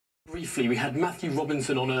Briefly, we had Matthew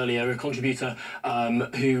Robinson on earlier, a contributor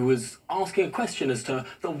who was asking a question as to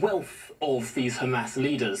the wealth of these Hamas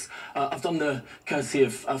leaders. I've done the courtesy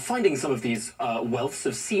of finding some of these wealths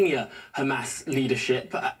of senior Hamas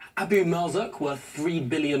leadership. Abu Marzuk, worth $3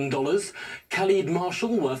 billion. Khalid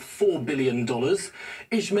Marshall, worth $4 billion.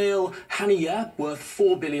 Ismail Haniyeh, worth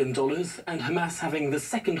 $4 billion. And Hamas having the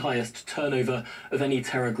second highest turnover of any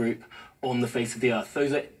terror group on the face of the earth.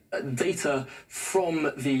 Those are data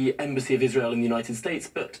from the Embassy of Israel in the United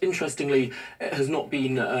States, but interestingly, it has not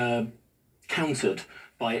been countered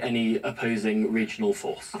by any opposing regional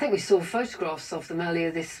force. I think we saw photographs of them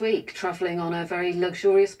earlier this week, travelling on a very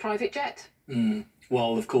luxurious private jet.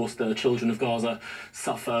 While, of course, the children of Gaza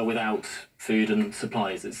suffer without food and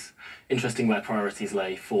supplies. It's interesting where priorities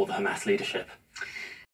lay for the Hamas leadership.